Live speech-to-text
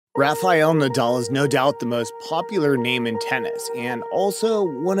Rafael Nadal is no doubt the most popular name in tennis and also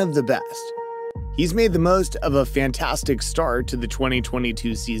one of the best. He's made the most of a fantastic start to the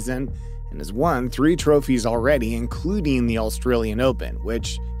 2022 season and has won 3 trophies already, including the Australian Open,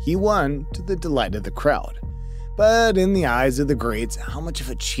 which he won to the delight of the crowd. But in the eyes of the greats, how much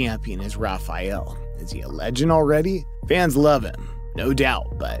of a champion is Rafael? Is he a legend already? Fans love him, no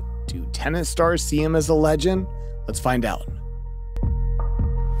doubt, but do tennis stars see him as a legend? Let's find out.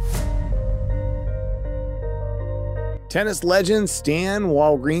 Tennis legend Stan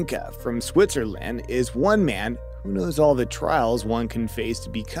Wawrinka from Switzerland is one man who knows all the trials one can face to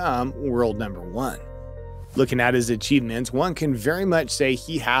become world number one. Looking at his achievements, one can very much say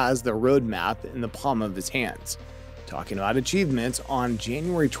he has the roadmap in the palm of his hands. Talking about achievements, on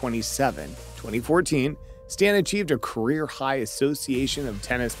January 27, 2014, Stan achieved a career-high Association of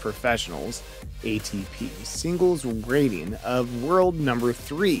Tennis Professionals (ATP) singles rating of world number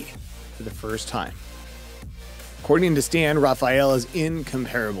 3 for the first time. According to Stan, Rafael is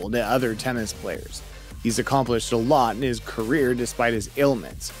incomparable to other tennis players. He's accomplished a lot in his career despite his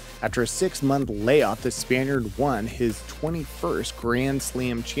ailments. After a 6-month layoff, the Spaniard won his 21st Grand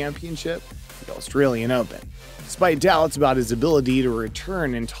Slam championship at the Australian Open. Despite doubts about his ability to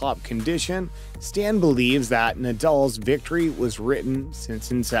return in top condition, Stan believes that Nadal's victory was written since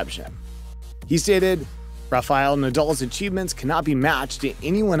inception. He stated, "Rafael Nadal's achievements cannot be matched to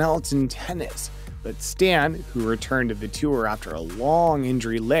anyone else in tennis." But Stan, who returned to the tour after a long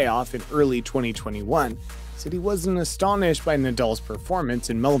injury layoff in early 2021, said he wasn't astonished by Nadal's performance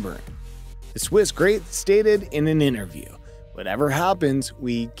in Melbourne. The Swiss great stated in an interview, "Whatever happens,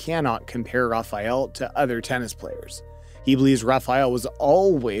 we cannot compare Rafael to other tennis players." He believes Rafael was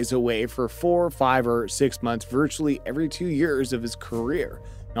always away for 4, 5, or 6 months virtually every 2 years of his career,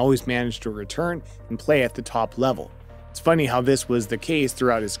 and always managed to return and play at the top level. It's funny how this was the case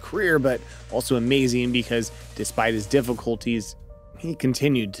throughout his career, but also amazing because despite his difficulties, he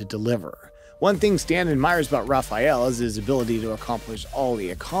continued to deliver. One thing Stan admires about Rafael is his ability to accomplish all he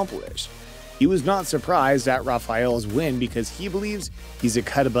accomplished. He was not surprised at Rafael's win because he believes he's a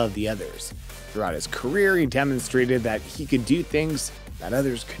cut above the others. Throughout his career, he demonstrated that he could do things that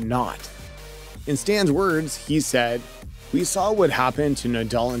others could not. In Stan's words, he said, "We saw what happened to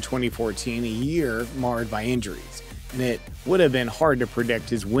Nadal in 2014, a year marred by injuries. And it would have been hard to predict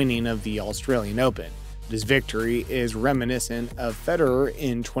his winning of the Australian Open. But his victory is reminiscent of Federer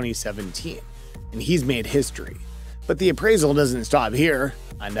in 2017, and he's made history." But the appraisal doesn't stop here.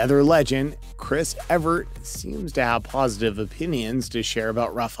 Another legend, Chris Evert, seems to have positive opinions to share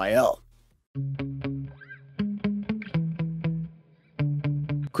about Rafael.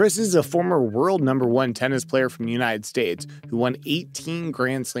 Chris is a former world number 1 tennis player from the United States who won 18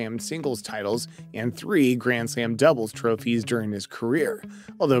 Grand Slam singles titles and 3 Grand Slam doubles trophies during his career.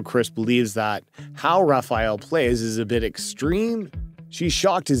 Although Chris believes that how Rafael plays is a bit extreme, she's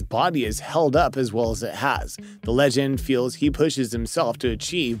shocked his body is held up as well as it has. The legend feels he pushes himself to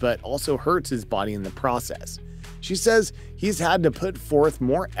achieve but also hurts his body in the process. She says he's had to put forth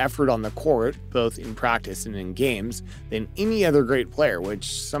more effort on the court, both in practice and in games, than any other great player,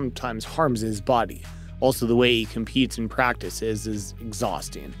 which sometimes harms his body. Also, the way he competes in practices is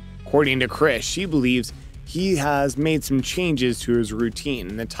exhausting. According to Chris, she believes he has made some changes to his routine,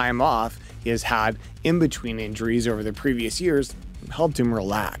 and the time off he has had in between injuries over the previous years helped him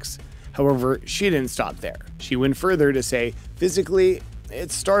relax. However, she didn't stop there. She went further to say, "Physically,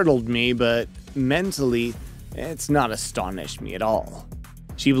 it startled me, but mentally, it's not astonished me at all."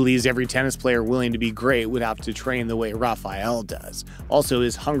 She believes every tennis player willing to be great would have to train the way Rafael does. Also,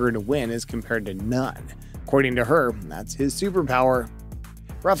 his hunger to win is compared to none. According to her, that's his superpower.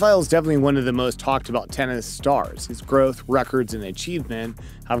 Rafael is definitely one of the most talked about tennis stars. His growth, records, and achievement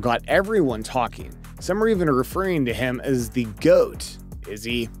have got everyone talking. Some are even referring to him as the GOAT. Is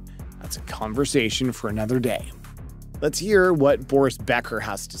he? That's a conversation for another day. Let's hear what Boris Becker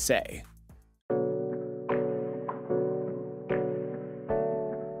has to say.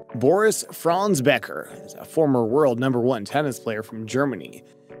 Boris Franz Becker is a former world number 1 tennis player from Germany.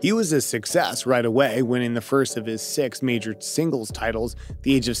 He was a success right away, winning the first of his 6 major singles titles at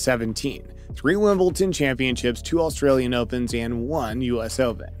the age of 17, 3 Wimbledon championships, 2 Australian Opens, and 1 US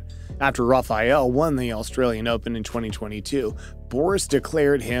Open. After Rafael won the Australian Open in 2022, Boris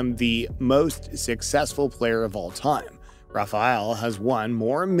declared him the most successful player of all time. Rafael has won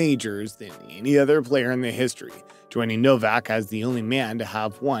more majors than any other player in the history, joining Novak as the only man to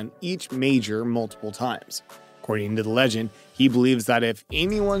have won each major multiple times. According to the legend, he believes that if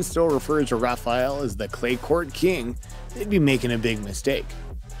anyone still refers to Rafael as the clay court king, they'd be making a big mistake.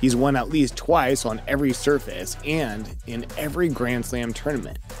 He's won at least twice on every surface and in every Grand Slam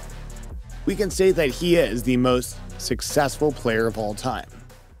tournament. we can state that he is the most successful player of all time.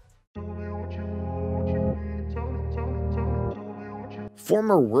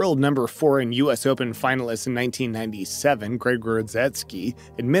 Former world number 4 and US Open finalist in 1997, Greg Rusedski,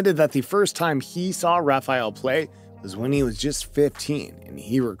 admitted that the first time he saw Rafael play was when he was just 15, and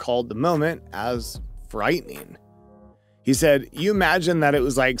he recalled the moment as frightening. He said, "You imagine that it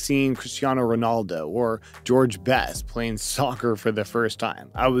was like seeing Cristiano Ronaldo or George Best playing soccer for the first time.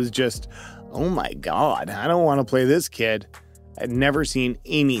 I was just, oh my God, I don't want to play this kid." I'd never seen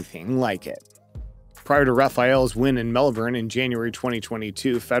anything like it. Prior to Rafael's win in Melbourne in January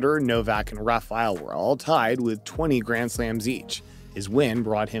 2022, Federer, Novak, and Rafael were all tied with 20 Grand Slams each. His win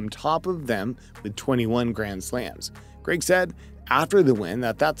brought him top of them with 21 Grand Slams. Greg said after the win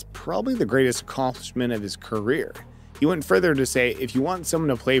that that's probably the greatest accomplishment of his career. He went further to say, if you want someone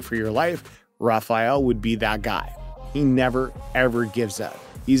to play for your life, Rafael would be that guy. He never, ever gives up.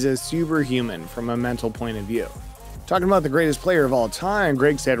 He's a superhuman from a mental point of view. Talking about the greatest player of all time,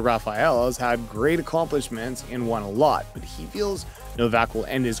 Greg said Rafael has had great accomplishments and won a lot, but he feels Novak will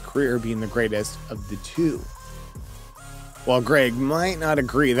end his career being the greatest of the two. While Greg might not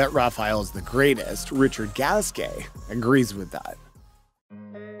agree that Rafael is the greatest, Richard Gasquet agrees with that.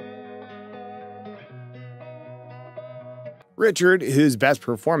 Richard, whose best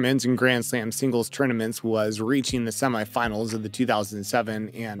performance in Grand Slam singles tournaments was reaching the semifinals of the 2007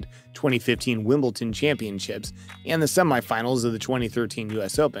 and 2015 Wimbledon Championships and the semifinals of the 2013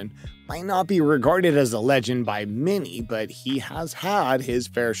 US Open, might not be regarded as a legend by many, but he has had his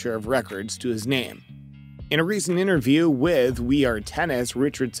fair share of records to his name. In a recent interview with We Are Tennis,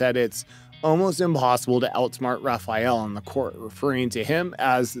 Richard said it's almost impossible to outsmart Rafael on the court, referring to him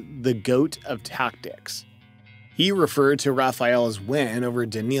as the GOAT of tactics. He referred to Rafael's win over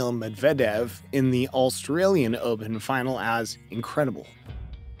Daniil Medvedev in the Australian Open final as incredible.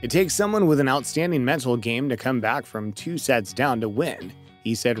 It takes someone with an outstanding mental game to come back from 2 sets down to win.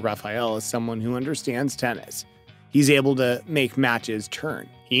 He said Rafael is someone who understands tennis. He's able to make matches turn.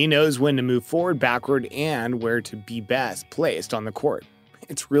 He knows when to move forward, backward, and where to be best placed on the court.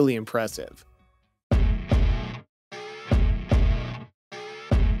 It's really impressive.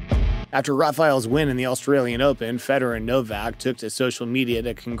 After Rafael's win in the Australian Open, Federer and Novak took to social media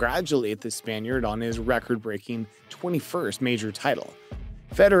to congratulate the Spaniard on his record-breaking 21st major title.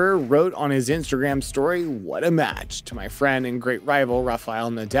 Federer wrote on his Instagram story, "What a match! To my friend and great rival Rafael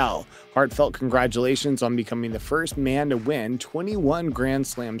Nadal, heartfelt congratulations on becoming the first man to win 21 Grand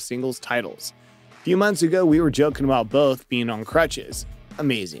Slam singles titles. A few months ago, we were joking about both being on crutches.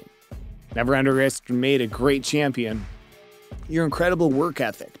 Amazing. Never underestimate a great champion. Your incredible work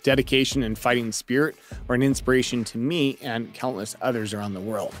ethic, dedication, and fighting spirit are an inspiration to me and countless others around the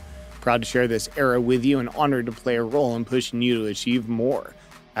world. Proud to share this era with you and honored to play a role in pushing you to achieve more,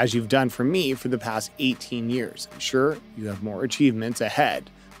 as you've done for me for the past 18 years. I'm sure you have more achievements ahead,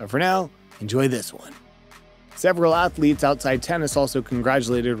 but for now, enjoy this one." Several athletes outside tennis also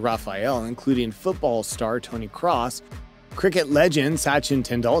congratulated Rafael, including football star Tony Cross, cricket legend Sachin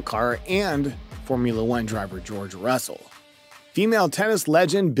Tendulkar, and Formula One driver George Russell. Female tennis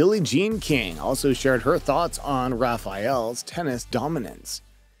legend Billie Jean King also shared her thoughts on Rafael's tennis dominance.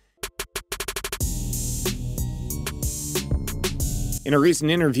 In a recent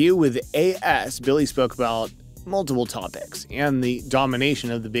interview with AS, Billie spoke about multiple topics and the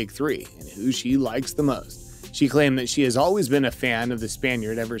domination of the big three and who she likes the most. She claimed that she has always been a fan of the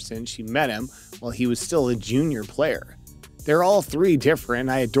Spaniard ever since she met him while he was still a junior player. "They're all three different.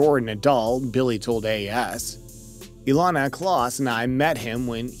 I adore Nadal," Billie told AS. Ilana Kloss and I met him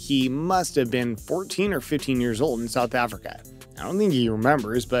when he must have been 14 or 15 years old in South Africa. I don't think he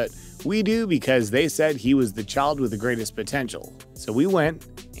remembers, but we do because they said he was the child with the greatest potential. So we went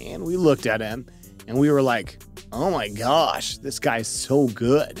and we looked at him and we were like, oh my gosh, this guy's so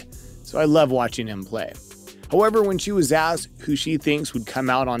good. So I love watching him play. However, when she was asked who she thinks would come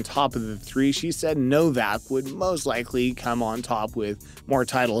out on top of the three, she said Novak would most likely come on top with more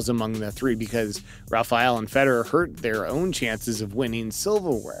titles among the three because Rafael and Federer hurt their own chances of winning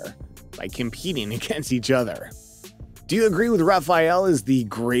silverware by competing against each other. Do you agree with Rafael as the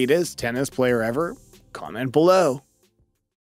greatest tennis player ever? Comment below.